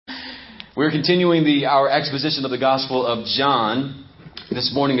We're continuing our exposition of the Gospel of John.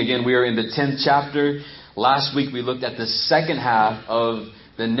 This morning, again, we are in the 10th chapter. Last week, we looked at the second half of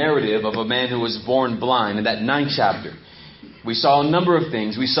the narrative of a man who was born blind in that 9th chapter. We saw a number of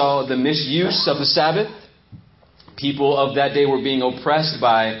things. We saw the misuse of the Sabbath. People of that day were being oppressed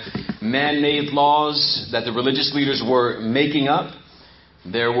by man-made laws that the religious leaders were making up.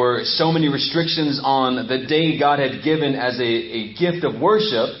 There were so many restrictions on the day God had given as a gift of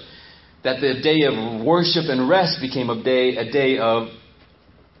worship that the day of worship and rest became a day of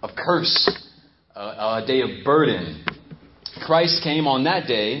curse, a day of burden. Christ came on that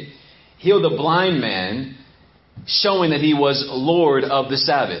day, healed a blind man, showing that he was Lord of the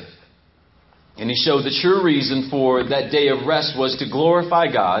Sabbath. And he showed the true reason for that day of rest was to glorify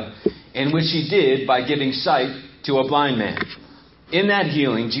God, in which he did by giving sight to a blind man. In that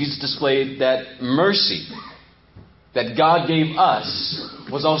healing, Jesus displayed that mercy that God gave us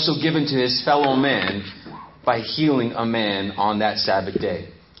was also given to his fellow man by healing a man on that Sabbath day.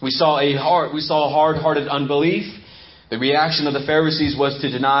 We saw hard-hearted unbelief. The reaction of the Pharisees was to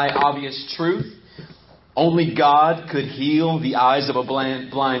deny obvious truth. Only God could heal the eyes of a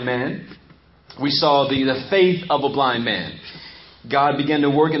blind man. We saw the faith of a blind man. God began to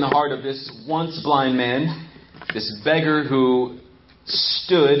work in the heart of this once blind man, this beggar who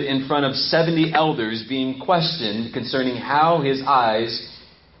stood in front of 70 elders being questioned concerning how his eyes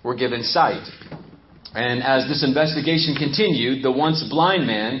were given sight. And as this investigation continued, the once blind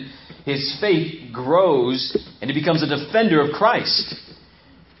man, his faith grows and he becomes a defender of Christ.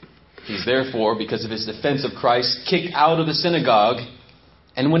 He's therefore, because of his defense of Christ, kicked out of the synagogue.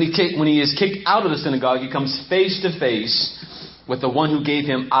 And when he is kicked out of the synagogue, he comes face to face with the one who gave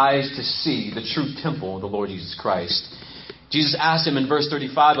him eyes to see, the true temple of the Lord Jesus Christ. Jesus asked him in verse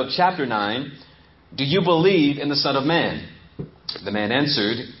 35 of chapter 9, "Do you believe in the Son of Man?" The man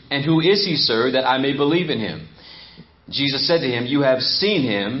answered, "And who is he, sir, that I may believe in him?" Jesus said to him, "You have seen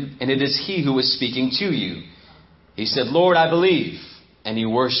him, and it is he who is speaking to you." He said, "Lord, I believe." And he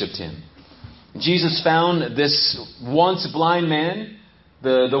worshipped him. Jesus found this once blind man,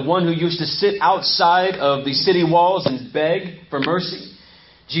 the one who used to sit outside of the city walls and beg for mercy.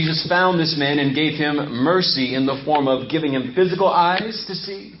 Jesus found this man and gave him mercy in the form of giving him physical eyes to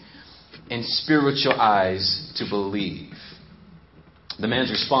see and spiritual eyes to believe. The man's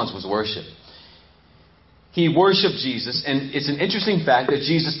response was worship. He worshiped Jesus, and it's an interesting fact that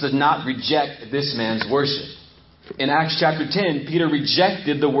Jesus did not reject this man's worship. In Acts chapter 10, Peter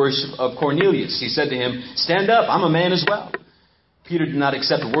rejected the worship of Cornelius. He said to him, "Stand up, I'm a man as well." Peter did not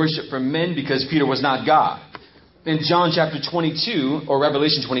accept worship from men because Peter was not God. In John chapter 22, or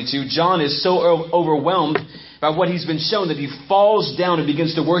Revelation 22, John is so overwhelmed by what he's been shown that he falls down and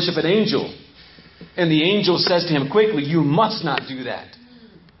begins to worship an angel. And the angel says to him quickly, "You must not do that.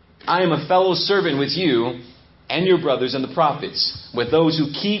 I am a fellow servant with you and your brothers and the prophets, with those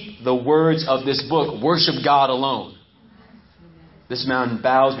who keep the words of this book. Worship God alone." This man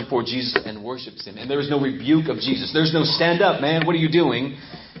bows before Jesus and worships him. And there is no rebuke of Jesus. There's no "stand up, man, what are you doing?"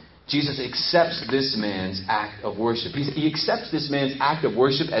 Jesus accepts this man's act of worship. He accepts this man's act of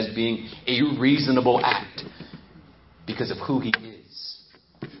worship as being a reasonable act because of who he is.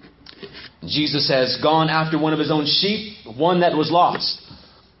 Jesus has gone after one of his own sheep, one that was lost.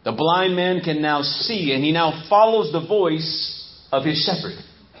 The blind man can now see, and he now follows the voice of his shepherd.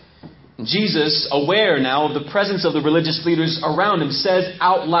 Jesus, aware now of the presence of the religious leaders around him, says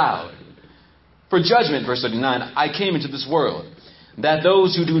out loud, "For judgment," verse 39, "I came into this world, that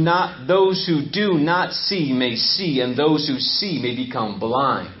those who do not see may see, and those who see may become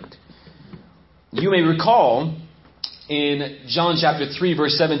blind." You may recall in John chapter 3,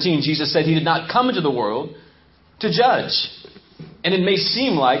 verse 17, Jesus said he did not come into the world to judge. And it may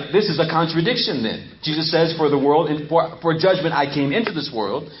seem like this is a contradiction then. Jesus says, for judgment I came into this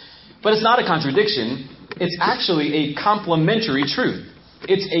world. But it's not a contradiction. It's actually a complementary truth.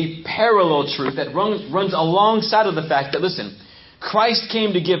 It's a parallel truth that runs alongside of the fact that, listen, Christ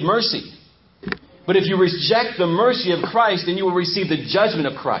came to give mercy. But if you reject the mercy of Christ, then you will receive the judgment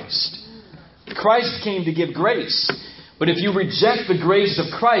of Christ. Christ came to give grace. But if you reject the grace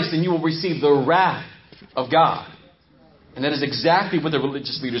of Christ, then you will receive the wrath of God. And that is exactly what the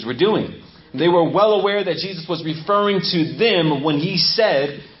religious leaders were doing. They were well aware that Jesus was referring to them when he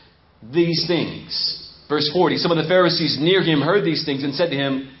said these things. Verse 40, some of the Pharisees near him heard these things and said to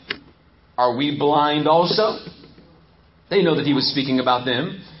him, "Are we blind also?" They know that he was speaking about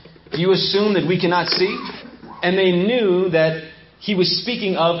them. "Do you assume that we cannot see?" And they knew that he was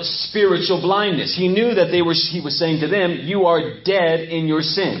speaking of spiritual blindness. He knew that he was saying to them, "You are dead in your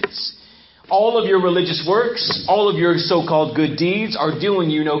sins." all of your religious works, all of your so-called good deeds are doing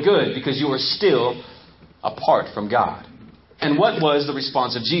you no good because you are still apart from God. And what was the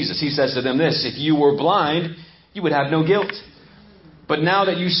response of Jesus? He says to them this: if you were blind, you would have no guilt. But now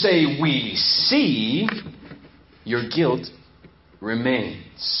that you say we see, your guilt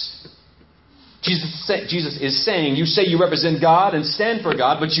remains. Jesus is saying, you say you represent God and stand for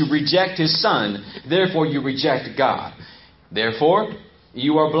God, but you reject His Son. Therefore, you reject God. Therefore,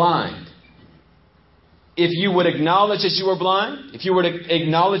 you are blind. If you would acknowledge that you are blind, if you were to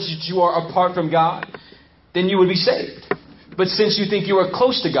acknowledge that you are apart from God, then you would be saved. But since you think you are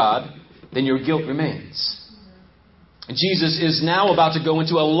close to God, then your guilt remains. Jesus is now about to go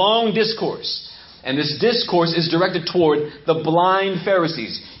into a long discourse. And this discourse is directed toward the blind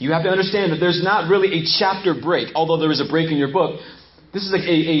Pharisees. You have to understand that there's not really a chapter break, although there is a break in your book. This is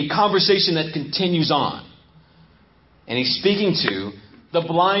a conversation that continues on. And he's speaking to the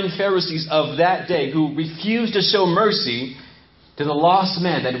blind Pharisees of that day who refused to show mercy to the lost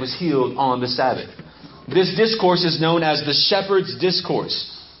man that was healed on the Sabbath. This discourse is known as the Shepherd's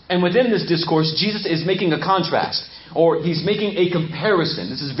Discourse. And within this discourse, Jesus is making a contrast, or he's making a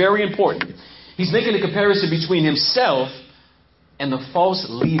comparison. This is very important. He's making a comparison between himself and the false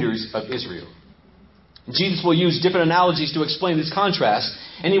leaders of Israel. Jesus will use different analogies to explain this contrast,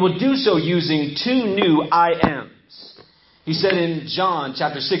 and he will do so using two new I ams. He said in John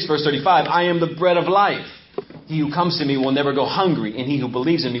chapter 6, verse 35, I am the bread of life. He who comes to me will never go hungry, and he who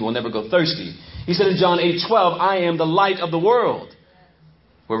believes in me will never go thirsty. He said in John 8:12, I am the light of the world.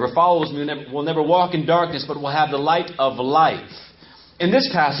 Whoever follows me will never walk in darkness, but will have the light of life. In this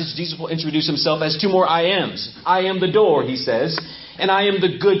passage, Jesus will introduce himself as two more I ams. I am the door, he says, and I am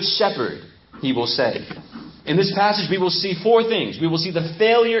the good shepherd, he will say. In this passage, we will see four things. We will see the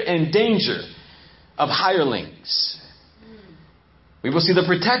failure and danger of hirelings. We will see the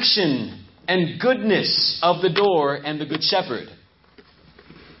protection and goodness of the door and the good shepherd.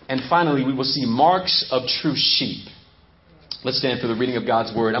 And finally, we will see marks of true sheep. Let's stand for the reading of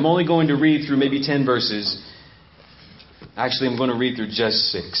God's word. I'm only going to read through maybe 10 verses. Actually, I'm going to read through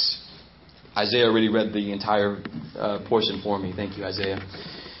just 6. Isaiah already read the entire portion for me. Thank you, Isaiah.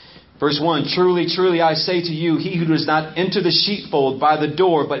 Verse 1, Truly, truly, I say to you, he who does not enter the sheepfold by the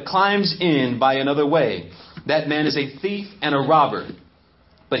door, but climbs in by another way, that man is a thief and a robber.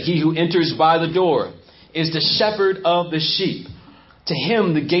 But he who enters by the door is the shepherd of the sheep. To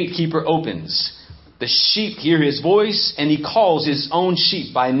him the gatekeeper opens. The sheep hear his voice, and he calls his own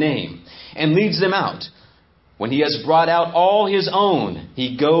sheep by name and leads them out. When he has brought out all his own,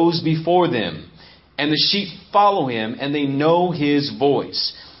 he goes before them, and the sheep follow him, and they know his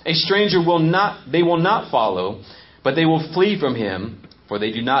voice. A stranger they will not follow, but they will flee from him, for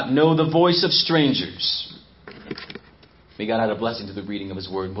they do not know the voice of strangers. May God add a blessing to the reading of his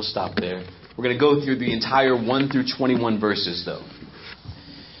word. We'll stop there. We're going to go through the entire 1 through 21 verses, though.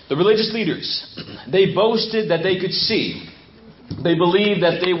 The religious leaders, they boasted that they could see. They believed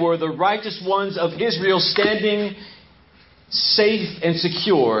that they were the righteous ones of Israel, standing safe and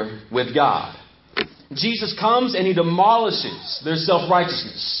secure with God. Jesus comes and he demolishes their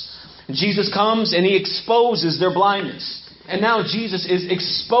self-righteousness. Jesus comes and he exposes their blindness. And now Jesus is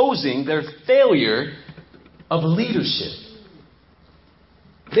exposing their failure of leadership.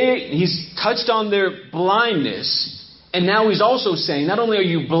 He's touched on their blindness. And now he's also saying, not only are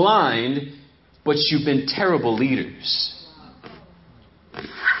you blind, but you've been terrible leaders.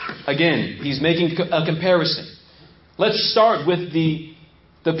 Again, he's making a comparison. Let's start with the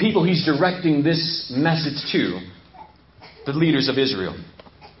people he's directing this message to, the leaders of Israel.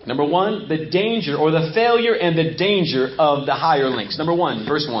 Number 1, the danger or the failure and the danger of the hirelings. Number 1,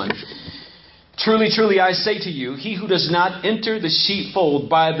 verse 1. Truly, truly, I say to you, he who does not enter the sheepfold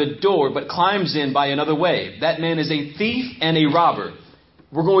by the door, but climbs in by another way, that man is a thief and a robber.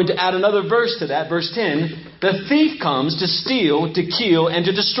 We're going to add another verse to that, verse 10. The thief comes to steal, to kill, and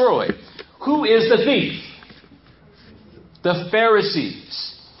to destroy. Who is the thief? The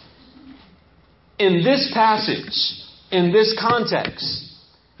Pharisees. In this passage, in this context,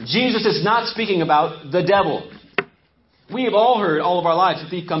 Jesus is not speaking about the devil. We have all heard all of our lives, the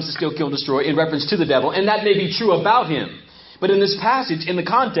thief comes to steal, kill, and destroy in reference to the devil, and that may be true about him. But in this passage, in the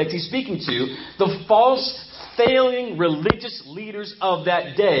context, he's speaking to the false, failing religious leaders of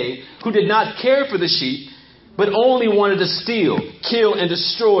that day who did not care for the sheep, but only wanted to steal, kill, and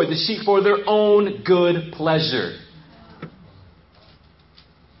destroy the sheep for their own good pleasure.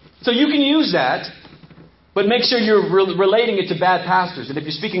 So you can use that, but make sure you're relating it to bad pastors. And if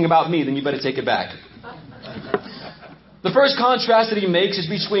you're speaking about me, then you better take it back. The first contrast that he makes is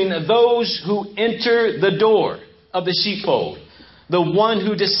between those who enter the door of the sheepfold. the one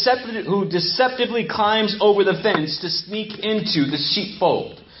who deceptively climbs over the fence to sneak into the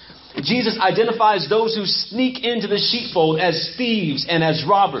sheepfold. Jesus identifies those who sneak into the sheepfold as thieves and as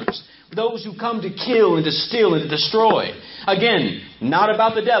robbers. Those who come to kill and to steal and to destroy. Again, not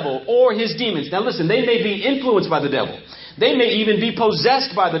about the devil or his demons. Now listen, they may be influenced by the devil. They may even be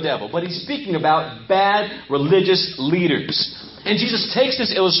possessed by the devil. But he's speaking about bad religious leaders. And Jesus takes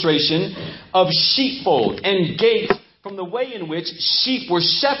this illustration of sheepfold and gate from the way in which sheep were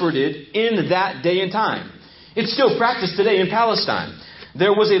shepherded in that day and time. It's still practiced today in Palestine.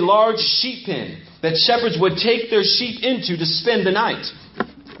 There was a large sheep pen that shepherds would take their sheep into to spend the night.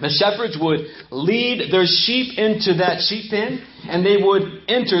 The shepherds would lead their sheep into that sheep pen, and they would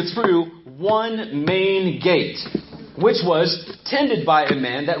enter through one main gate, which was tended by a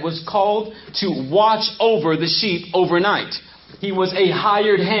man that was called to watch over the sheep overnight. He was a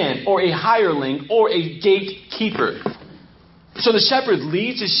hired hand or a hireling or a gatekeeper. So the shepherd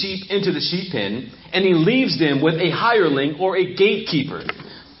leads his sheep into the sheep pen, and he leaves them with a hireling or a gatekeeper.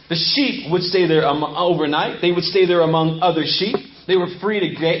 The sheep would stay there overnight. They would stay there among other sheep. They were free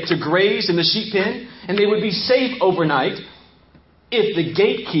to graze in the sheep pen, and they would be safe overnight if the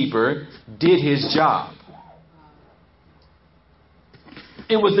gatekeeper did his job.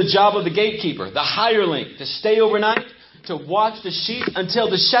 It was the job of the gatekeeper, the hireling, to stay overnight, to watch the sheep until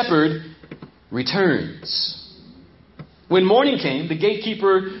the shepherd returns. When morning came, the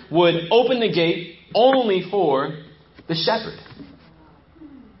gatekeeper would open the gate only for the shepherd.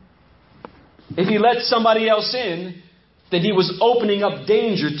 If he let somebody else in, then he was opening up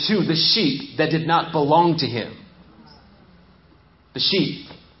danger to the sheep that did not belong to him. The sheep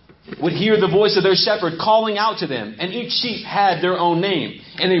would hear the voice of their shepherd calling out to them, and each sheep had their own name,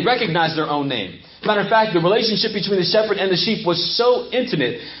 and they recognized their own name. Matter of fact, the relationship between the shepherd and the sheep was so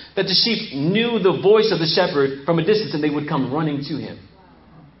intimate that the sheep knew the voice of the shepherd from a distance, and they would come running to him.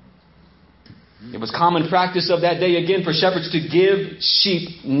 It was common practice of that day, again, for shepherds to give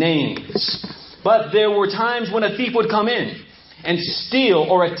sheep names. But there were times when a thief would come in and steal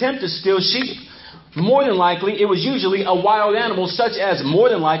or attempt to steal sheep. More than likely, it was usually a wild animal, such as more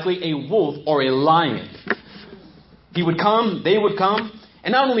than likely a wolf or a lion. He would come, they would come,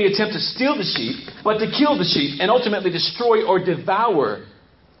 and not only attempt to steal the sheep, but to kill the sheep and ultimately destroy or devour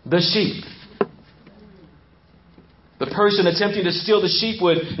the sheep. The person attempting to steal the sheep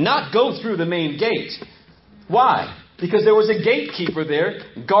would not go through the main gate. Why? Because there was a gatekeeper there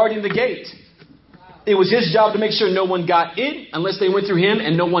guarding the gate. It was his job to make sure no one got in unless they went through him,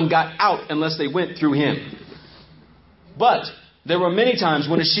 and no one got out unless they went through him. But there were many times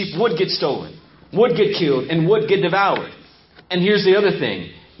when a sheep would get stolen, would get killed, and would get devoured. And here's the other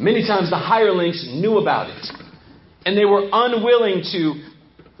thing. Many times the hirelings knew about it. And they were unwilling to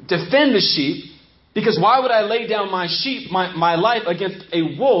defend the sheep, because why would I lay down my sheep, my life against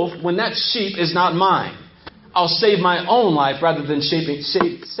a wolf when that sheep is not mine? I'll save my own life rather than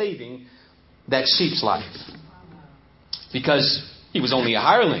saving that sheep's life. Because he was only a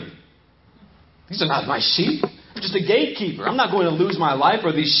hireling. These are not my sheep. I'm just a gatekeeper. I'm not going to lose my life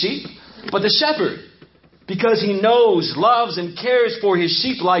for these sheep. But the shepherd, because he knows, loves, and cares for his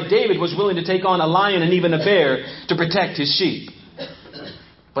sheep like David, was willing to take on a lion and even a bear to protect his sheep.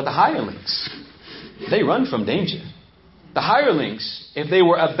 But the hirelings, they run from danger. The hirelings, if they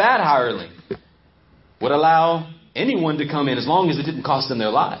were a bad hireling, would allow anyone to come in as long as it didn't cost them their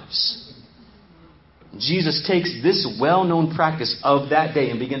lives. Jesus takes this well-known practice of that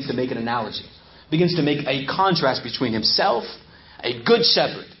day and begins to make an analogy. Begins to make a contrast between himself, a good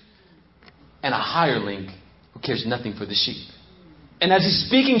shepherd, and a hireling who cares nothing for the sheep. And as he's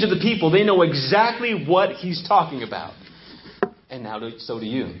speaking to the people, they know exactly what he's talking about. And now so do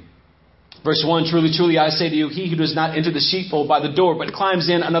you. Verse 1, truly, truly, I say to you, he who does not enter the sheepfold by the door, but climbs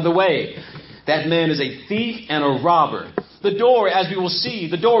in another way, that man is a thief and a robber. The door, as we will see,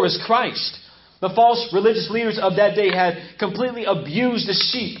 the door is Christ. The false religious leaders of that day had completely abused the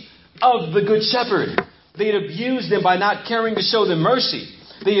sheep of the good shepherd. They had abused them by not caring to show them mercy.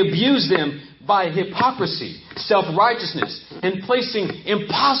 They abused them by hypocrisy, self-righteousness, and placing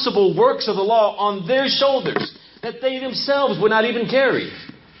impossible works of the law on their shoulders that they themselves would not even carry.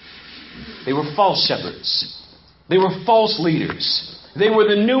 They were false shepherds. They were false leaders. They were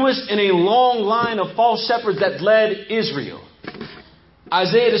the newest in a long line of false shepherds that led Israel.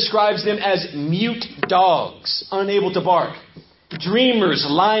 Isaiah describes them as mute dogs, unable to bark. Dreamers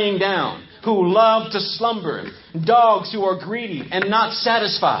lying down, who love to slumber. Dogs who are greedy and not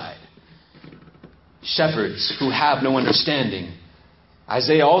satisfied. Shepherds who have no understanding.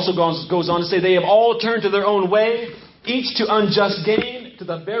 Isaiah also goes on to say they have all turned to their own way, each to unjust gain, to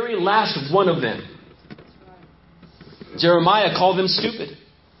the very last one of them. Jeremiah called them stupid.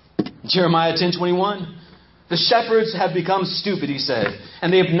 Jeremiah 10:21. The shepherds have become stupid, he said,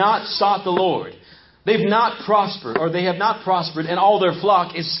 and they have not sought the Lord. They've not prospered, or they have not prospered, and all their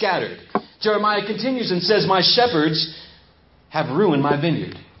flock is scattered. Jeremiah continues and says, my shepherds have ruined my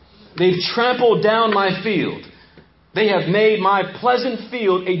vineyard. They've trampled down my field. They have made my pleasant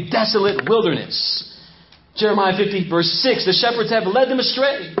field a desolate wilderness. Jeremiah 50 verse 6, the shepherds have led them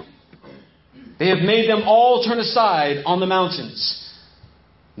astray. They have made them all turn aside on the mountains.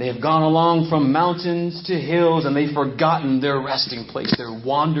 They have gone along from mountains to hills, and they've forgotten their resting place. They're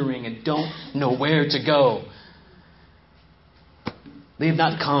wandering and don't know where to go. They have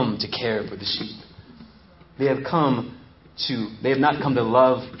not come to care for the sheep. They have not come to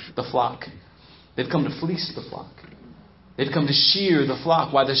love the flock. They've come to fleece the flock. They've come to shear the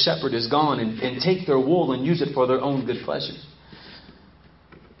flock while the shepherd is gone and take their wool and use it for their own good pleasure.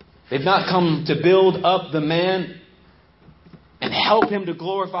 They've not come to build up the man and help him to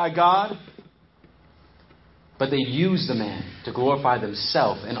glorify God, but they use the man to glorify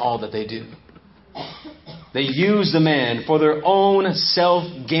themselves in all that they do. They use the man for their own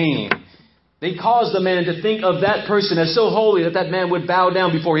self-gain. They cause the man to think of that person as so holy that that man would bow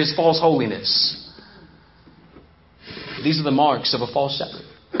down before his false holiness. These are the marks of a false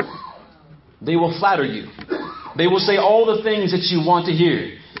shepherd. They will flatter you. They will say all the things that you want to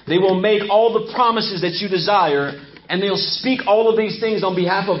hear. They will make all the promises that you desire, and they'll speak all of these things on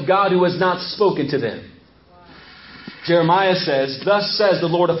behalf of God who has not spoken to them. Jeremiah says, thus says the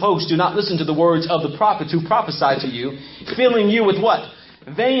Lord of hosts, do not listen to the words of the prophets who prophesy to you, filling you with what?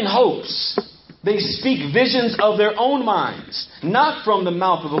 Vain hopes. They speak visions of their own minds, not from the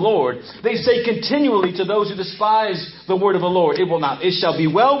mouth of the Lord. They say continually to those who despise the word of the Lord, it shall be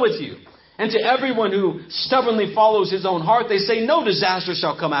well with you. And to everyone who stubbornly follows his own heart, they say, no disaster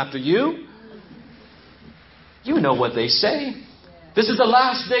shall come after you. You know what they say. This is the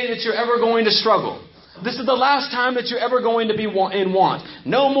last day that you're ever going to struggle. This is the last time that you're ever going to be in want.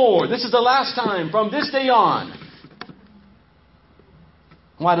 No more. This is the last time from this day on.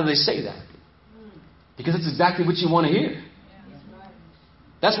 Why do they say that? Because it's exactly what you want to hear.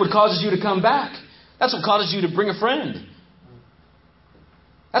 That's what causes you to come back. That's what causes you to bring a friend.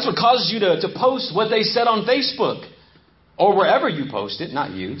 That's what causes you to post what they said on Facebook. Or wherever you post it.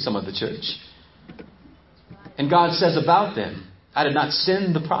 Not you, some of the church. And God says about them, I did not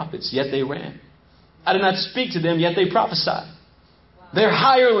send the prophets, yet they ran. I did not speak to them, yet they prophesied. They're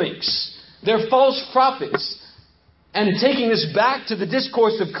hirelings. They're false prophets. And taking this back to the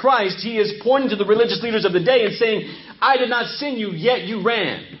discourse of Christ, he is pointing to the religious leaders of the day and saying, I did not send you, yet you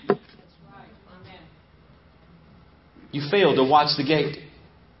ran. You failed to watch the gate.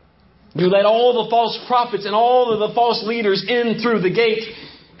 You let all the false prophets and all of the false leaders in through the gate,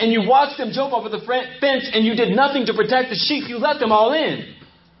 and you watched them jump over the fence, and you did nothing to protect the sheep. You let them all in.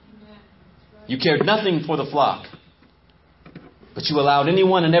 You cared nothing for the flock. But you allowed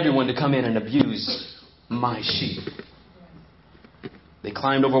anyone and everyone to come in and abuse my sheep. They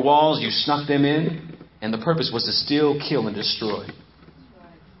climbed over walls, you snuck them in, and the purpose was to steal, kill, and destroy.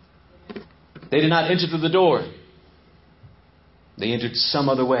 They did not enter through the door. They entered some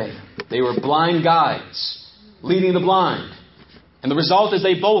other way. They were blind guides, leading the blind. And the result is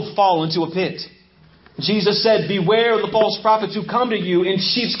they both fall into a pit. Jesus said, beware of the false prophets who come to you in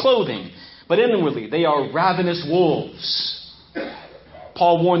sheep's clothing, but inwardly they are ravenous wolves.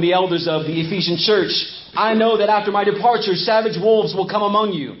 Paul warned the elders of the Ephesian church, I know that after my departure, savage wolves will come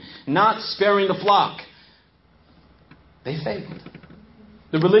among you, not sparing the flock. They failed.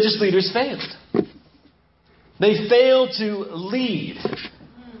 The religious leaders failed. They failed to lead.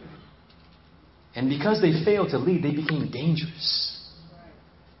 And because they failed to lead, they became dangerous.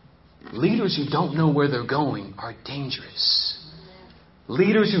 Leaders who don't know where they're going are dangerous.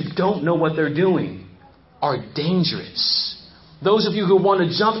 Leaders who don't know what they're doing are dangerous. Those of you who want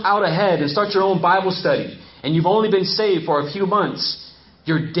to jump out ahead and start your own Bible study, and you've only been saved for a few months,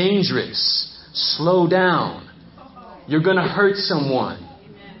 you're dangerous. Slow down. You're going to hurt someone.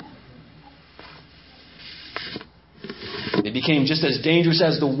 They became just as dangerous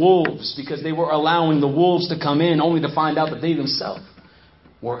as the wolves because they were allowing the wolves to come in only to find out that they themselves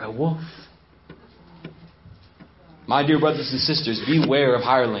were a wolf. My dear brothers and sisters, beware of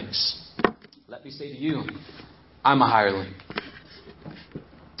hirelings. Let me say to you, I'm a hireling.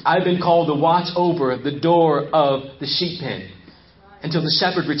 I've been called to watch over the door of the sheep pen until the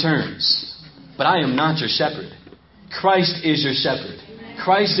shepherd returns. But I am not your shepherd. Christ is your shepherd.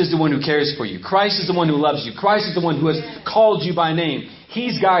 Christ is the one who cares for you. Christ is the one who loves you. Christ is the one who has called you by name.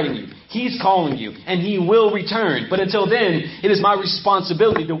 He's guiding you. He's calling you. And He will return. But until then, it is my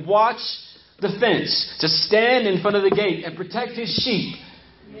responsibility to watch the fence, to stand in front of the gate and protect his sheep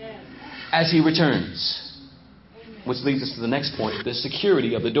as he returns. Which leads us to the next point, the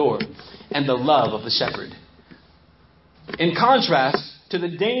security of the door and the love of the shepherd. In contrast to the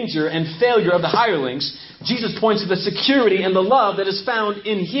danger and failure of the hirelings, Jesus points to the security and the love that is found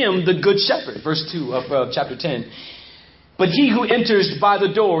in him, the good shepherd. Verse 2 of chapter 10. But he who enters by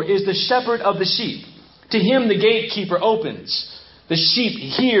the door is the shepherd of the sheep. To him the gatekeeper opens. The sheep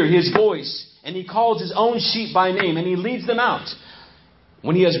hear his voice, and he calls his own sheep by name, and he leads them out.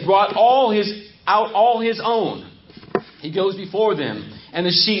 When he has brought all his own, he goes before them, and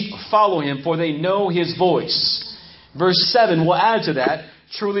the sheep follow him, for they know his voice. Verse 7 will add to that.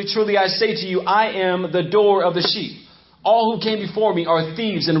 Truly, truly, I say to you, I am the door of the sheep. All who came before me are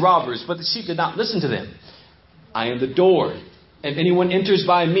thieves and robbers, but the sheep did not listen to them. I am the door. If anyone enters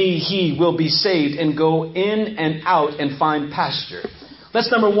by me, he will be saved and go in and out and find pasture.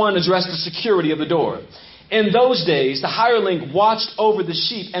 Let's, number one, address the security of the door. In those days, the hireling watched over the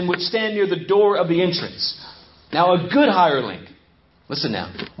sheep and would stand near the door of the entrance. Now, a good hireling, listen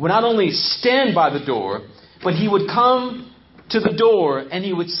now, would not only stand by the door, but he would come to the door and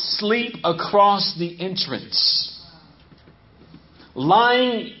he would sleep across the entrance,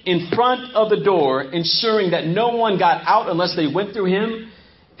 lying in front of the door, ensuring that no one got out unless they went through him,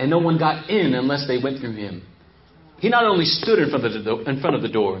 and no one got in unless they went through him. He not only stood in front of the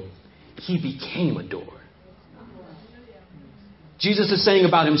door, he became a door. Jesus is saying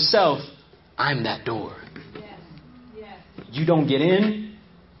about himself, I'm that door. You don't get in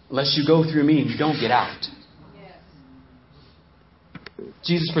unless you go through me, and you don't get out.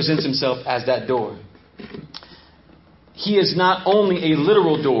 Jesus presents himself as that door. He is not only a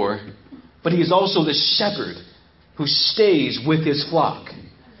literal door, but he is also the shepherd who stays with his flock.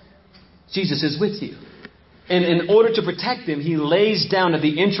 Jesus is with you. And in order to protect them, he lays down at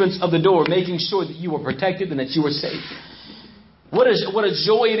the entrance of the door, making sure that you are protected and that you are safe. What a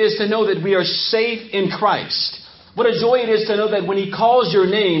joy it is to know that we are safe in Christ. What a joy it is to know that when he calls your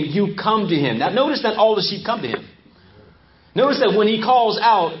name, you come to him. Now notice that all the sheep come to him. Notice that when he calls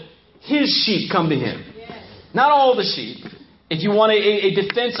out, his sheep come to him. Not all the sheep. If you want a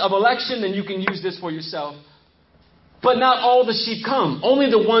defense of election, then you can use this for yourself. But not all the sheep come. Only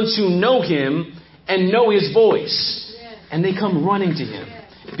the ones who know him and know his voice. And they come running to him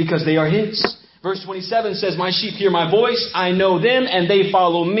because they are his. Verse 27 says, my sheep hear my voice. I know them and they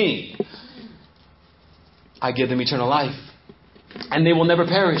follow me. I give them eternal life. And they will never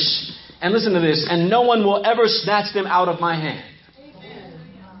perish. And listen to this. And no one will ever snatch them out of my hand.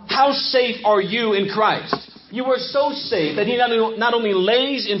 How safe are you in Christ? You are so safe that he not only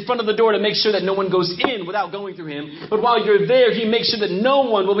lays in front of the door to make sure that no one goes in without going through him, but while you're there, he makes sure that no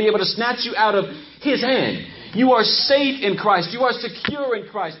one will be able to snatch you out of his hand. You are safe in Christ. You are secure in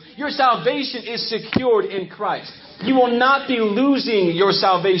Christ. Your salvation is secured in Christ. You will not be losing your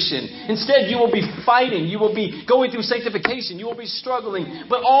salvation. Instead, you will be fighting. You will be going through sanctification. You will be struggling.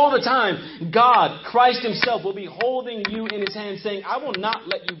 But all the time, God, Christ himself, will be holding you in his hand saying, I will not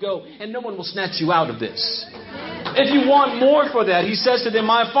let you go, and no one will snatch you out of this. If you want more for that, he says to them,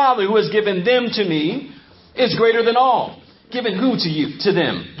 my Father who has given them to me is greater than all. Given who to you? To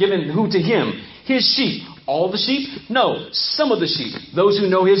them. Given who to him? His sheep. All the sheep? No. Some of the sheep. Those who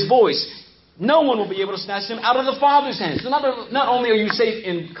know his voice. No one will be able to snatch them out of the Father's hands. So not only are you safe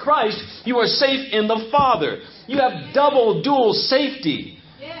in Christ, you are safe in the Father. You have dual safety.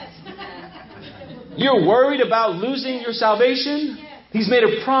 You're worried about losing your salvation? He's made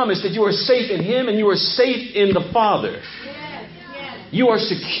a promise that you are safe in him and you are safe in the Father. You are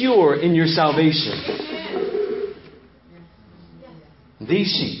secure in your salvation. These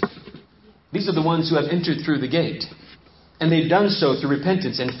sheep, these are the ones who have entered through the gate. And they've done so through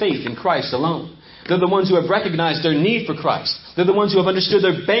repentance and faith in Christ alone. They're the ones who have recognized their need for Christ. They're the ones who have understood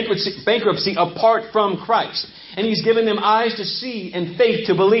their bankruptcy apart from Christ. And he's given them eyes to see and faith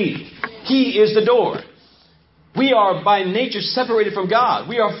to believe. He is the door. We are by nature separated from God.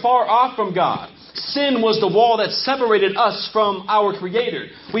 We are far off from God. Sin was the wall that separated us from our Creator.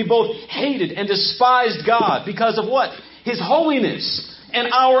 We both hated and despised God because of what? His holiness and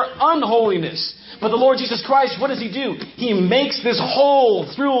our unholiness. But the Lord Jesus Christ, what does he do? He makes this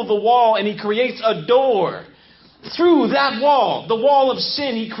hole through the wall and he creates a door. Through that wall, the wall of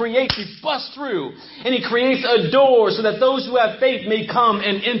sin, he busts through and he creates a door so that those who have faith may come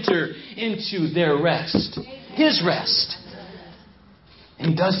and enter into their rest. His rest.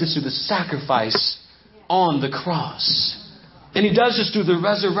 And he does this through the sacrifice on the cross. And he does this through the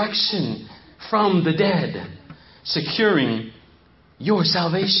resurrection from the dead, securing your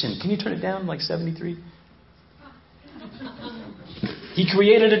salvation. Can you turn it down like 73? He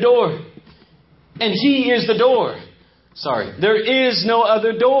created a door. And He is the door. Sorry, there is no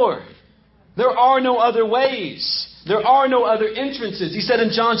other door. There are no other ways. There are no other entrances. He said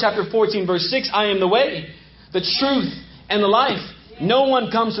in John chapter 14, verse 6, I am the way, the truth, and the life. No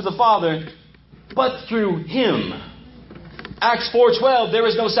one comes to the Father but through Him. Acts 4:12, there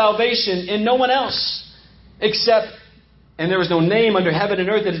is no salvation in no one else except, and there is no name under heaven and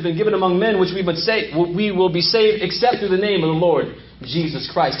earth that has been given among men which we will be saved except through the name of the Lord Jesus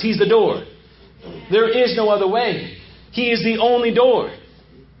Christ. He's the door. There is no other way. He is the only door.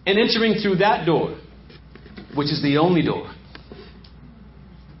 And entering through that door, which is the only door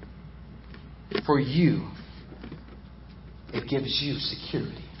for you, it gives you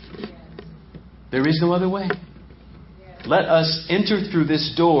security. There is no other way. Let us enter through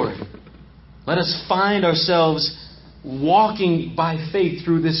this door. Let us find ourselves walking by faith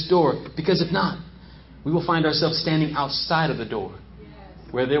through this door. Because if not, we will find ourselves standing outside of the door,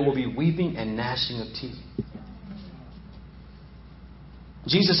 where there will be weeping and gnashing of teeth.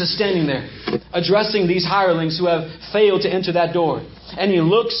 Jesus is standing there, addressing these hirelings who have failed to enter that door. And He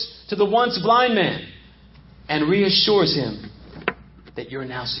looks to the once blind man and reassures him that you're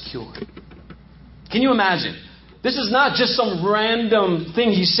now secure. Can you imagine? This is not just some random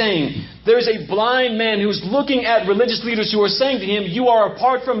thing He's saying. There's a blind man who's looking at religious leaders who are saying to him, you are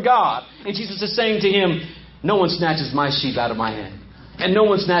apart from God. And Jesus is saying to him, no one snatches my sheep out of my hand. And no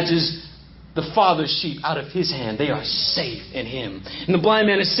one snatches the Father's sheep out of His hand. They are safe in Him. And the blind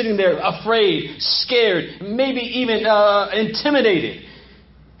man is sitting there afraid, scared, maybe even intimidated.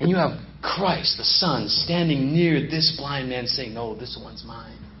 And you have Christ, the Son, standing near this blind man saying, no, this one's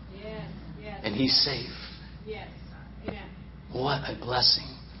mine. Yes, yes. And he's safe. Yes. Amen. What a blessing.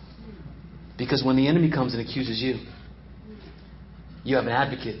 Because when the enemy comes and accuses you, you have an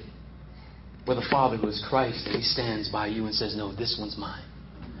advocate with a Father who is Christ, and He stands by you and says, no, this one's mine.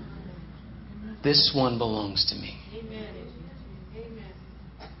 This one belongs to me. Amen.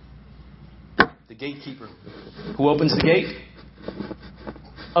 The gatekeeper who opens the gate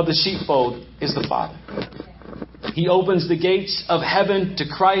of the sheepfold is the Father. He opens the gates of heaven to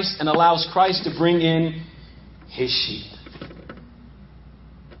Christ and allows Christ to bring in His sheep.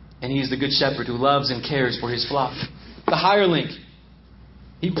 And He is the good shepherd who loves and cares for His flock. The hireling,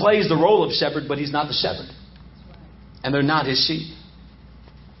 he plays the role of shepherd, but he's not the shepherd. And they're not His sheep.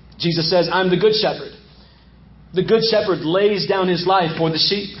 Jesus says, I'm the good shepherd. The good shepherd lays down his life for the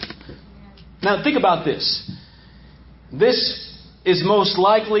sheep. Now think about this. This is most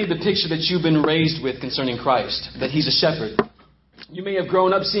likely the picture that you've been raised with concerning Christ, that He's a shepherd. You may have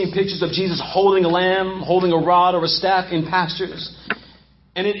grown up seeing pictures of Jesus holding a lamb, holding a rod or a staff in pastures.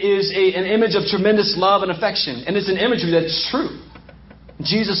 And it is an image of tremendous love and affection. And it's an imagery that's true.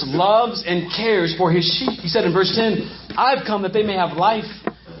 Jesus loves and cares for His sheep. He said in verse 10, I've come that they may have life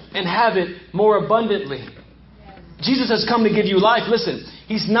and have it more abundantly. Jesus has come to give you life. Listen,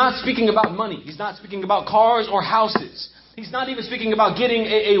 He's not speaking about money. He's not speaking about cars or houses. He's not even speaking about getting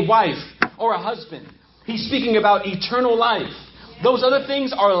a wife or a husband. He's speaking about eternal life. Those other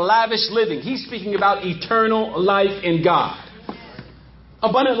things are lavish living. He's speaking about eternal life in God.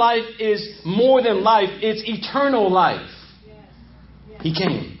 Abundant life is more than life. It's eternal life. He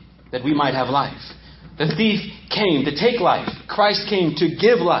came that we might have life. The thief came to take life. Christ came to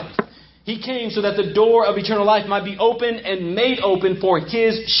give life. He came so that the door of eternal life might be open and made open for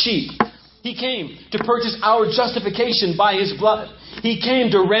His sheep. He came to purchase our justification by His blood. He came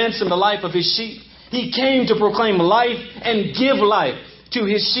to ransom the life of His sheep. He came to proclaim life and give life to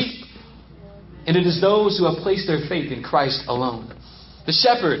His sheep. And it is those who have placed their faith in Christ alone. The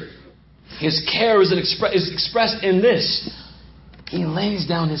shepherd, his care is expressed in this. He lays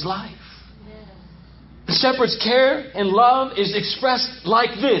down his life. The shepherd's care and love is expressed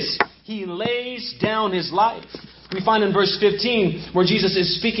like this. He lays down his life. We find in verse 15 where Jesus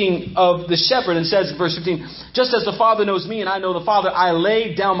is speaking of the shepherd and says in verse 15, just as the Father knows me and I know the Father, I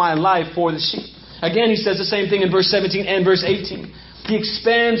lay down my life for the sheep. Again, He says the same thing in verse 17 and verse 18. He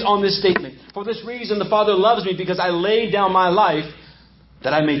expands on this statement. For this reason, the Father loves me because I lay down my life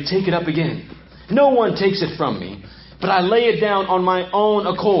that I may take it up again. No one takes it from me, but I lay it down on my own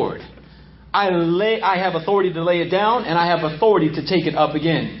accord. I have authority to lay it down, and I have authority to take it up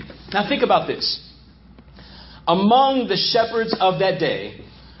again. Now think about this. Among the shepherds of that day,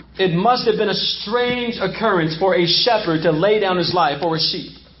 it must have been a strange occurrence for a shepherd to lay down his life for a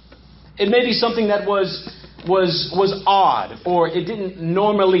sheep. It may be something that was odd, or it didn't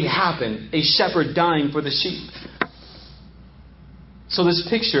normally happen, a shepherd dying for the sheep. So this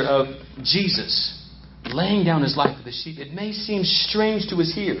picture of Jesus laying down His life for the sheep, it may seem strange to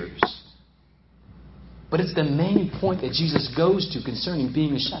His hearers, but it's the main point that Jesus goes to concerning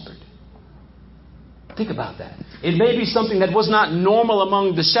being a shepherd. Think about that. It may be something that was not normal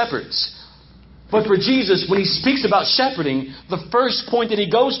among the shepherds. But for Jesus, when he speaks about shepherding, the first point that he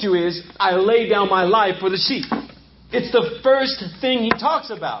goes to is, I lay down my life for the sheep. It's the first thing he talks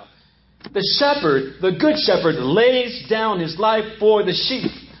about. The shepherd, the good shepherd, lays down his life for the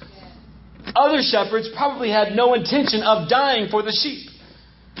sheep. Other shepherds probably had no intention of dying for the sheep.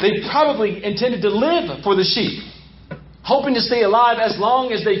 They probably intended to live for the sheep, hoping to stay alive as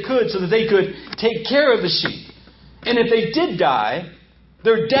long as they could so that they could take care of the sheep. And if they did die,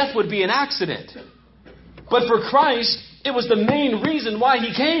 their death would be an accident. But for Christ, it was the main reason why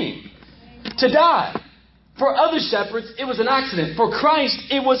he came, to die. For other shepherds, it was an accident. For Christ,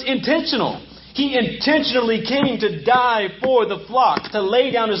 it was intentional. He intentionally came to die for the flock, to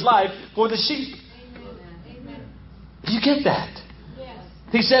lay down his life for the sheep. Amen. Do you get that? Yes.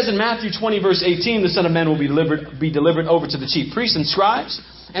 He says in Matthew 20, verse 18, the Son of Man will be delivered over to the chief priests and scribes,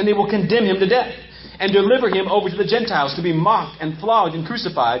 and they will condemn him to death, and deliver him over to the Gentiles to be mocked and flogged and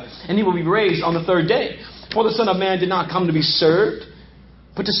crucified, and he will be raised on the third day. For the Son of Man did not come to be served,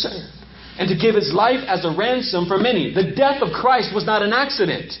 but to serve, and to give his life as a ransom for many. The death of Christ was not an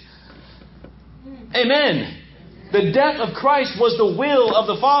accident. Amen. The death of Christ was the will of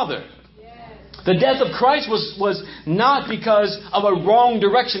the Father. The death of Christ was not because of a wrong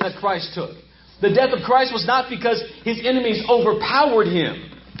direction that Christ took. The death of Christ was not because his enemies overpowered him.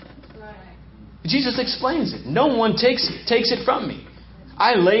 Jesus explains it. No one takes it from me.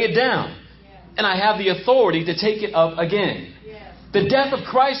 I lay it down. And I have the authority to take it up again. The death of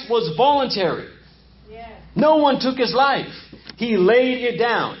Christ was voluntary. No one took his life. He laid it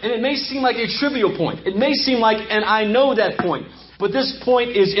down. And it may seem like a trivial point. It may seem like, and I know that point. But this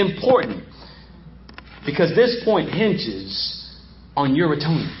point is important. Because this point hinges on your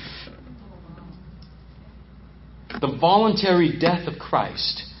atonement. The voluntary death of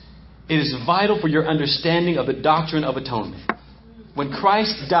Christ. It is vital for your understanding of the doctrine of atonement. When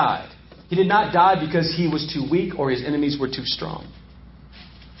Christ died, he did not die because he was too weak or his enemies were too strong.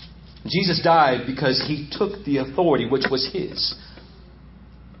 Jesus died because he took the authority which was his.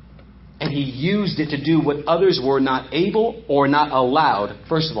 And he used it to do what others were not able or not allowed,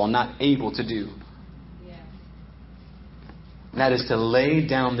 first of all, not able to do. And that is to lay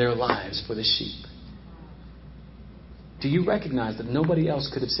down their lives for the sheep. Do you recognize that nobody else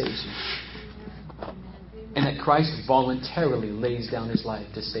could have saved you? And that Christ voluntarily lays down his life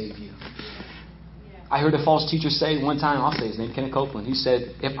to save you. I heard a false teacher say one time, I'll say his name, Kenneth Copeland. He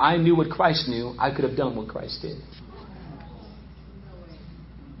said, if I knew what Christ knew, I could have done what Christ did.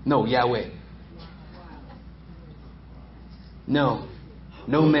 No, Yahweh. No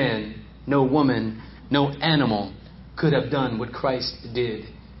man, no woman, no animal could have done what Christ did.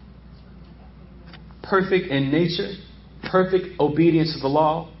 Perfect in nature, perfect obedience to the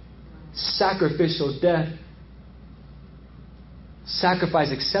law, sacrificial death,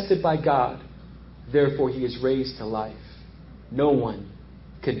 sacrifice accepted by God. Therefore, he is raised to life. No one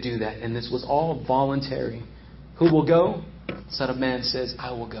could do that. And this was all voluntary. Who will go? Son of Man says,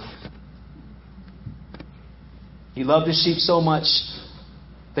 I will go. He loved his sheep so much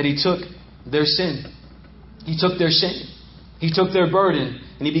that he took their sin. He took their shame. He took their burden.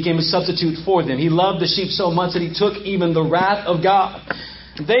 And he became a substitute for them. He loved the sheep so much that he took even the wrath of God.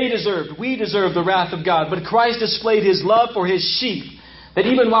 We deserved the wrath of God. But Christ displayed his love for his sheep. That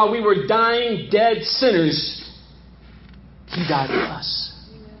even while we were dying, dead sinners, he died for us.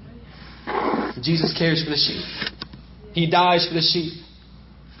 Jesus cares for the sheep. He dies for the sheep.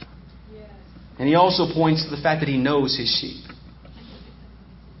 And he also points to the fact that he knows his sheep.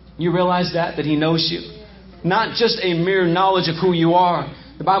 You realize that he knows you? Not just a mere knowledge of who you are.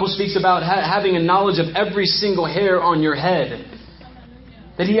 The Bible speaks about having a knowledge of every single hair on your head.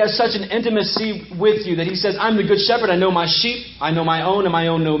 That he has such an intimacy with you that he says, I'm the good shepherd. I know my sheep. I know my own and my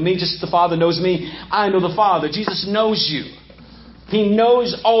own know me. Just as the Father knows me, I know the Father. Jesus knows you. He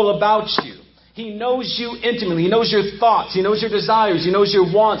knows all about you. He knows you intimately. He knows your thoughts. He knows your desires. He knows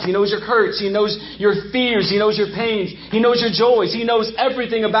your wants. He knows your hurts. He knows your fears. He knows your pains. He knows your joys. He knows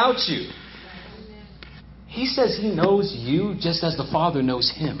everything about you. He says he knows you just as the Father knows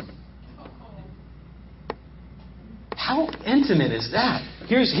him. How intimate is that?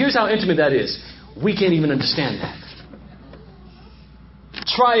 Here's how intimate that is. We can't even understand that.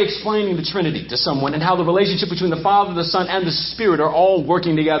 Try explaining the Trinity to someone and how the relationship between the Father, the Son, and the Spirit are all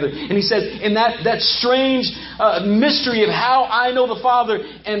working together. And he says, in that strange mystery of how I know the Father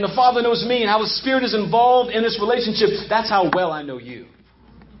and the Father knows me and how the Spirit is involved in this relationship, that's how well I know you.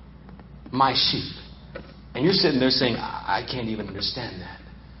 My sheep. And you're sitting there saying, I can't even understand that.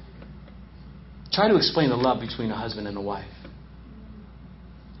 Try to explain the love between a husband and a wife.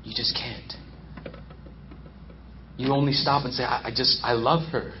 You just can't. You only stop and say, I love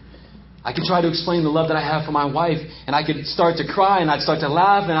her. I can try to explain the love that I have for my wife, and I could start to cry, and I'd start to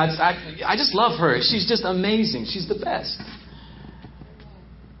laugh, and I just love her. She's just amazing. She's the best.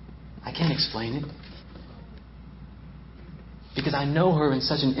 I can't explain it. Because I know her in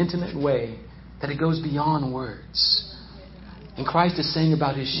such an intimate way that it goes beyond words. And Christ is saying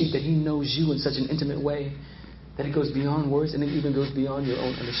about his sheep that he knows you in such an intimate way that it goes beyond words, and it even goes beyond your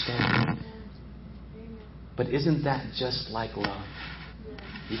own understanding. But isn't that just like love?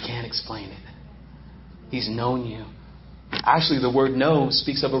 You can't explain it. He's known you. Actually, the word know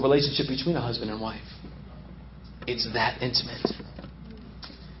speaks of a relationship between a husband and wife. It's that intimate.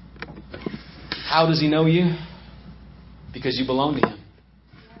 How does he know you? Because you belong to him.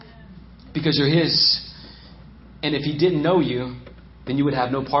 Because you're his. And if he didn't know you, then you would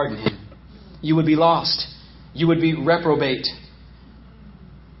have no part in him. You would be lost. You would be reprobate.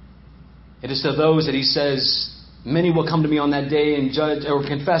 It is to those that he says, many will come to me on that day and judge or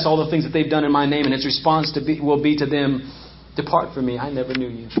confess all the things that they've done in my name. And his response will be to them, depart from me. I never knew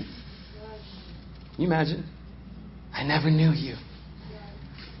you. Can you imagine? I never knew you.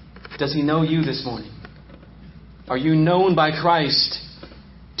 Does he know you this morning? Are you known by Christ?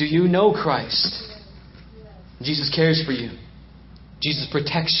 Do you know Christ? Jesus cares for you. Jesus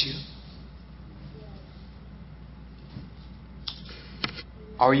protects you.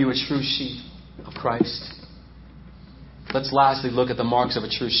 Are you a true sheep of Christ? Let's lastly look at the marks of a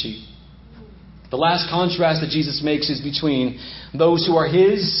true sheep. The last contrast that Jesus makes is between those who are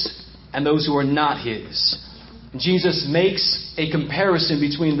his and those who are not his. Jesus makes a comparison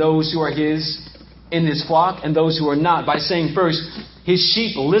between those who are his in his flock and those who are not by saying first, his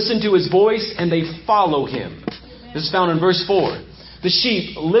sheep listen to his voice and they follow him. This is found in verse 4. The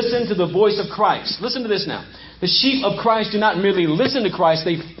sheep listen to the voice of Christ. Listen to this now. The sheep of Christ do not merely listen to Christ,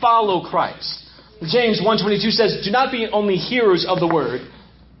 they follow Christ. James 1:22 says, do not be only hearers of the word,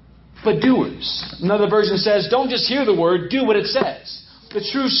 but doers. Another version says, don't just hear the word, do what it says. The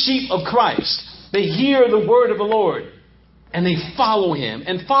true sheep of Christ, they hear the word of the Lord and they follow him.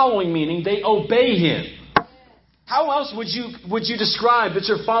 And following meaning they obey him. How else would you describe that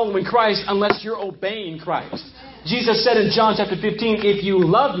you're following Christ unless you're obeying Christ? Jesus said in John chapter 15, if you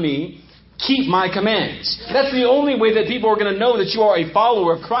love me, keep my commands. That's the only way that people are going to know that you are a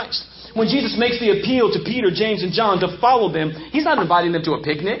follower of Christ. When Jesus makes the appeal to Peter, James, and John to follow them, he's not inviting them to a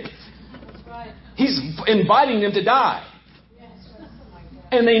picnic. He's inviting them to die.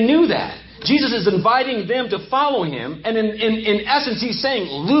 And they knew that. Jesus is inviting them to follow him. And in essence, he's saying,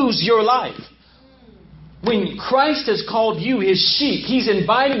 lose your life. When Christ has called you his sheep, he's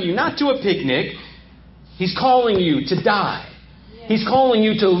inviting you not to a picnic. He's calling you to die. He's calling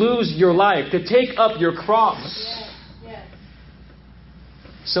you to lose your life, to take up your cross.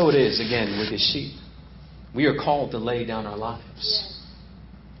 So it is, again, with his sheep. We are called to lay down our lives.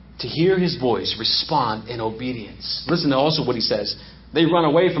 To hear his voice, respond in obedience. Listen to also what he says. They run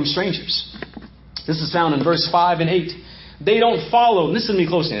away from strangers. This is found in verse 5 and 8. They don't follow, listen to me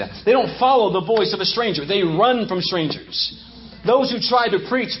closely now. They don't follow the voice of a stranger. They run from strangers. Those who try to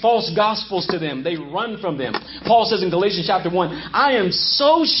preach false gospels to them, they run from them. Paul says in Galatians chapter 1, I am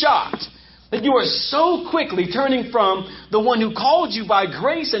so shocked that you are so quickly turning from the one who called you by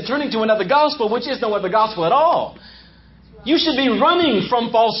grace and turning to another gospel, which is no other gospel at all. You should be running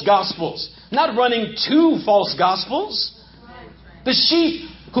from false gospels, not running to false gospels. The sheep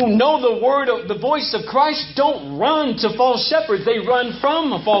who know the voice of Christ don't run to false shepherds. They run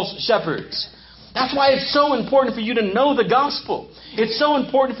from false shepherds. That's why it's so important for you to know the gospel. It's so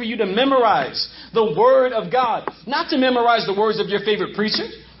important for you to memorize the word of God. Not to memorize the words of your favorite preacher,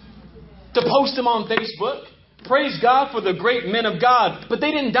 to post them on Facebook. Praise God for the great men of God, but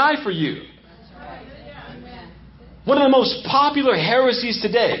they didn't die for you. One of the most popular heresies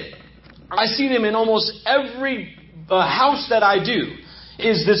today, I see them in almost every house that I do,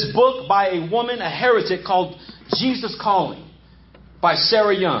 is this book by a woman, a heretic, called Jesus Calling by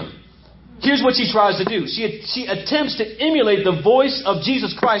Sarah Young. Here's what she tries to do. She attempts to emulate the voice of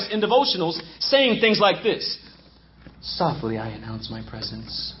Jesus Christ in devotionals, saying things like this. Softly I announce my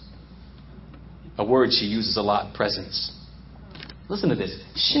presence. A word she uses a lot, presence. Listen to this.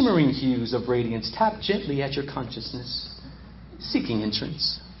 Shimmering hues of radiance tap gently at your consciousness, seeking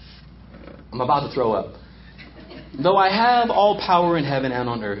entrance. I'm about to throw up. Though I have all power in heaven and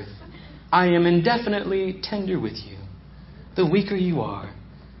on earth, I am indefinitely tender with you. The weaker you are,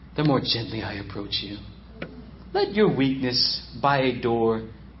 the more gently I approach you. Let your weakness buy a door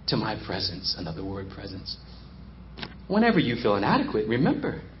to my presence. Another word, presence. Whenever you feel inadequate,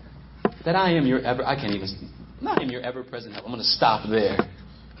 remember that I am your ever present help. I'm going to stop there.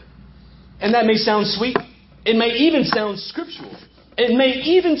 And that may sound sweet, It may even sound scriptural. It may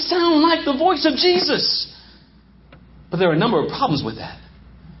even sound like the voice of Jesus. But there are a number of problems with that.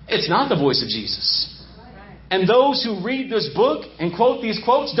 It's not the voice of Jesus. And those who read this book and quote these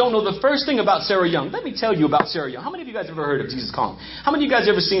quotes don't know the first thing about Sarah Young. Let me tell you about Sarah Young. How many of you guys ever heard of Jesus Calling? How many of you guys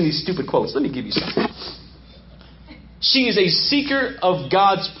ever seen these stupid quotes? Let me give you some. She is a seeker of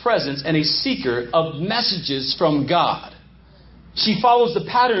God's presence and a seeker of messages from God. She follows the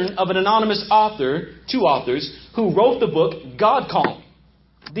pattern of an anonymous author, two authors, who wrote the book God Calling.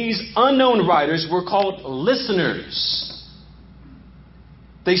 These unknown writers were called listeners.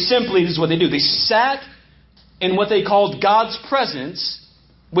 They simply, this is what they do. They sat in what they called God's presence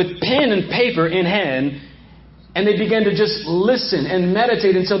with pen and paper in hand, and they began to just listen and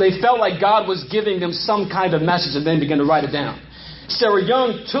meditate until they felt like God was giving them some kind of message, and then began to write it down. Sarah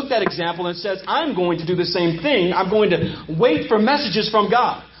Young took that example and says, I'm going to do the same thing. I'm going to wait for messages from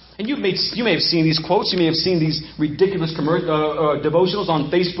God. And you may have seen these quotes. You may have seen these ridiculous devotionals on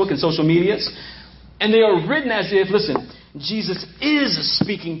Facebook and social medias. And they are written as if, listen, Jesus is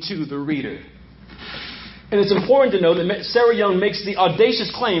speaking to the reader. And it's important to know that Sarah Young makes the audacious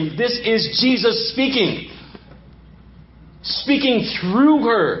claim, this is Jesus speaking. Speaking through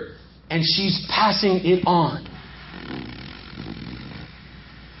her. And she's passing it on.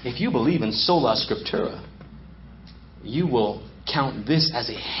 If you believe in sola scriptura, you will count this as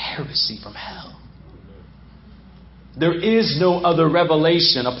a heresy from hell. There is no other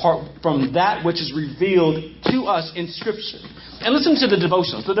revelation apart from that which is revealed to us in Scripture. And listen to the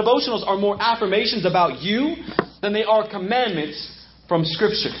devotionals. The devotionals are more affirmations about you than they are commandments from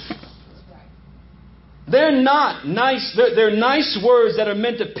Scripture. They're not nice. They're nice words that are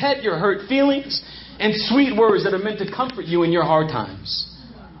meant to pet your hurt feelings and sweet words that are meant to comfort you in your hard times.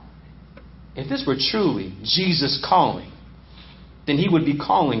 If this were truly Jesus calling, then he would be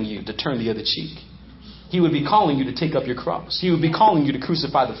calling you to turn the other cheek. He would be calling you to take up your cross. He would be calling you to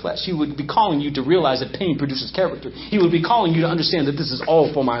crucify the flesh. He would be calling you to realize that pain produces character. He would be calling you to understand that this is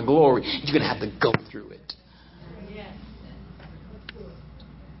all for my glory. You're going to have to go through it.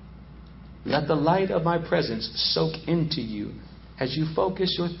 Let the light of my presence soak into you as you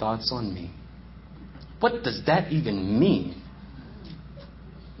focus your thoughts on me. What does that even mean?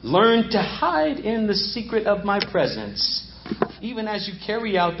 Learn to hide in the secret of my presence, even as you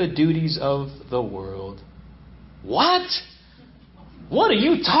carry out the duties of the world. What? What are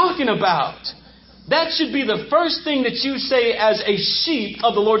you talking about? That should be the first thing that you say as a sheep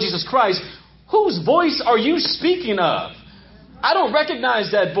of the Lord Jesus Christ. Whose voice are you speaking of? I don't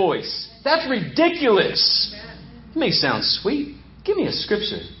recognize that voice. That's ridiculous. It may sound sweet. Give me a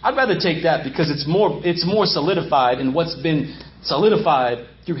scripture. I'd rather take that because it's more solidified in what's been solidified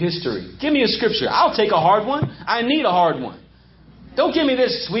through history. Give me a scripture. I'll take a hard one. I need a hard one. Don't give me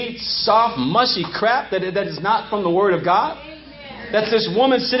this sweet, soft, mushy crap that is not from the Word of God. That's this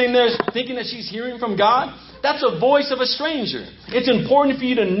woman sitting there thinking that she's hearing from God. That's a voice of a stranger. It's important for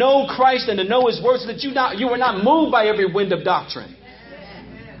you to know Christ and to know His Word so that you are not moved by every wind of doctrine.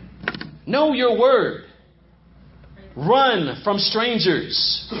 Know your Word. Run from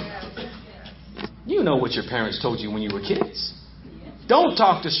strangers. You know what your parents told you when you were kids. Don't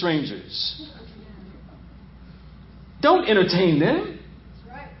talk to strangers. Don't entertain them.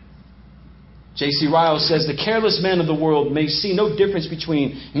 J.C. Ryle says, the careless man of the world may see no difference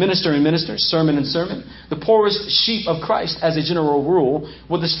between minister and minister, sermon and sermon. The poorest sheep of Christ, as a general rule,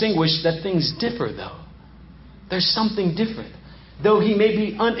 will distinguish that things differ, though. There's something different. Though he may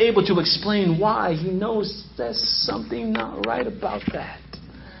be unable to explain why, he knows there's something not right about that.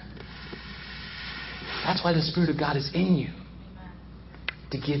 That's why the Spirit of God is in you,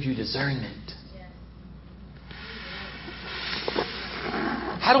 to give you discernment.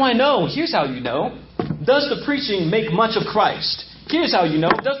 How do I know? Here's how you know. Does the preaching make much of Christ? Here's how you know.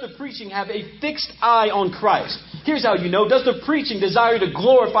 Does the preaching have a fixed eye on Christ? Here's how you know. Does the preaching desire to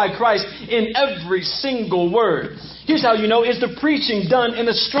glorify Christ in every single word? Here's how you know. Is the preaching done in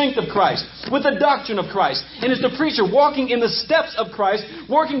the strength of Christ, with the doctrine of Christ? And is the preacher walking in the steps of Christ,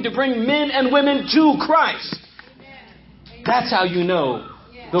 working to bring men and women to Christ? That's how you know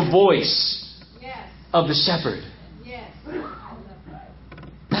the voice of the shepherd.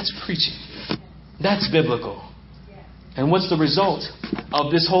 That's preaching. That's biblical. And what's the result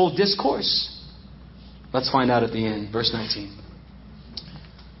of this whole discourse? Let's find out at the end. Verse 19.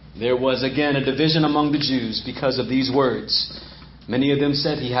 There was again a division among the Jews because of these words. Many of them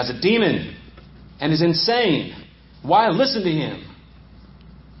said, he has a demon and is insane. Why listen to him?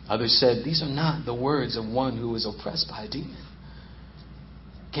 Others said, these are not the words of one who is oppressed by a demon.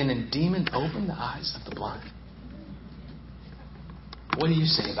 Can a demon open the eyes of the blind? What do you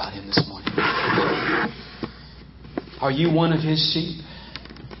say about him this morning? Are you one of His sheep?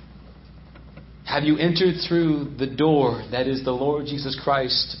 Have you entered through the door that is the Lord Jesus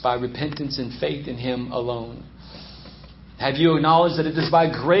Christ by repentance and faith in Him alone? Have you acknowledged that it is by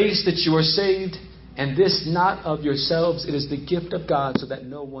grace that you are saved, and this not of yourselves? It is the gift of God, so that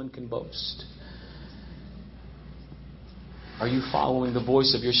no one can boast. Are you following the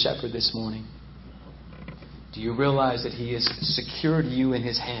voice of your shepherd this morning? Do you realize that He has secured you in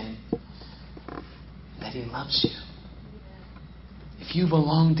His hand? That He loves you. If you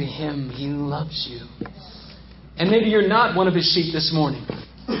belong to Him, He loves you. And maybe you're not one of His sheep this morning.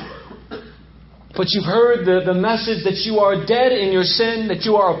 But you've heard the message that you are dead in your sin, that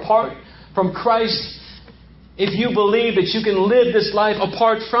you are apart from Christ. If you believe that you can live this life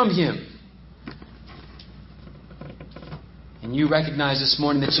apart from Him. And you recognize this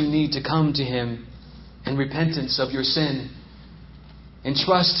morning that you need to come to Him in repentance of your sin. And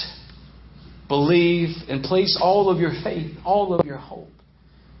trust, believe, and place all of your faith, all of your hope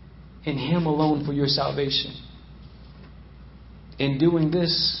in Him alone for your salvation. In doing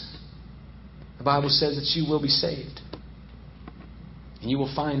this, the Bible says that you will be saved. And you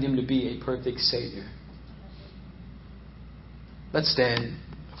will find Him to be a perfect Savior. Let's stand.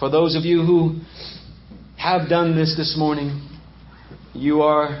 For those of you who have done this morning, you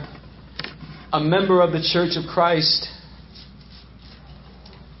are a member of the Church of Christ.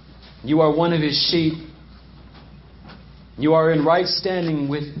 You are one of His sheep. You are in right standing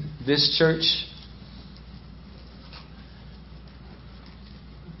with this church.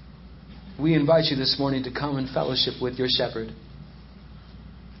 We invite you this morning to come and fellowship with your shepherd.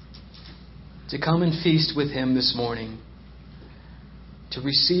 To come and feast with Him this morning. To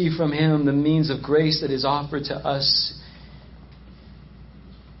receive from Him the means of grace that is offered to us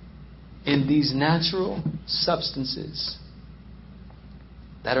in these natural substances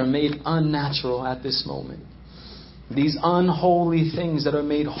that are made unnatural at this moment. These unholy things that are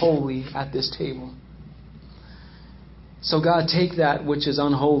made holy at this table. So God, take that which is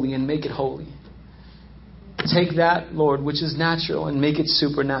unholy and make it holy. Take that, Lord, which is natural and make it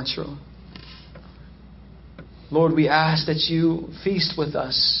supernatural. Lord, we ask that you feast with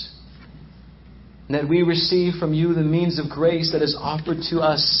us. And that we receive from you the means of grace that is offered to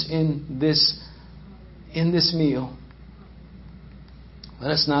us in this meal.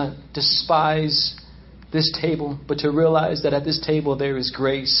 Let us not despise this table, but to realize that at this table there is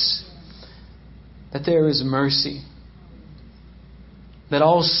grace. That there is mercy. That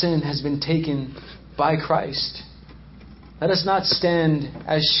all sin has been taken by Christ. Let us not stand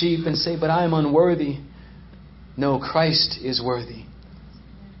as sheep and say, but I am unworthy. No, Christ is worthy.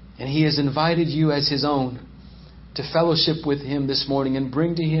 And He has invited you as His own to fellowship with Him this morning and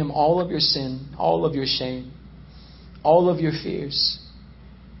bring to Him all of your sin, all of your shame, all of your fears.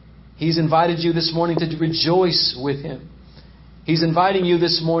 He's invited you this morning to rejoice with Him. He's inviting you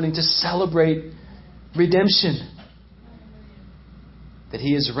this morning to celebrate redemption. That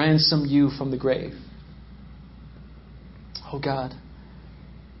He has ransomed you from the grave. Oh God,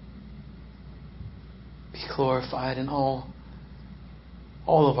 be glorified in all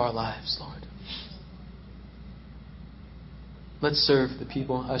of our lives, Lord. Let's serve the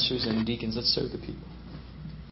people, ushers and deacons. Let's serve the people.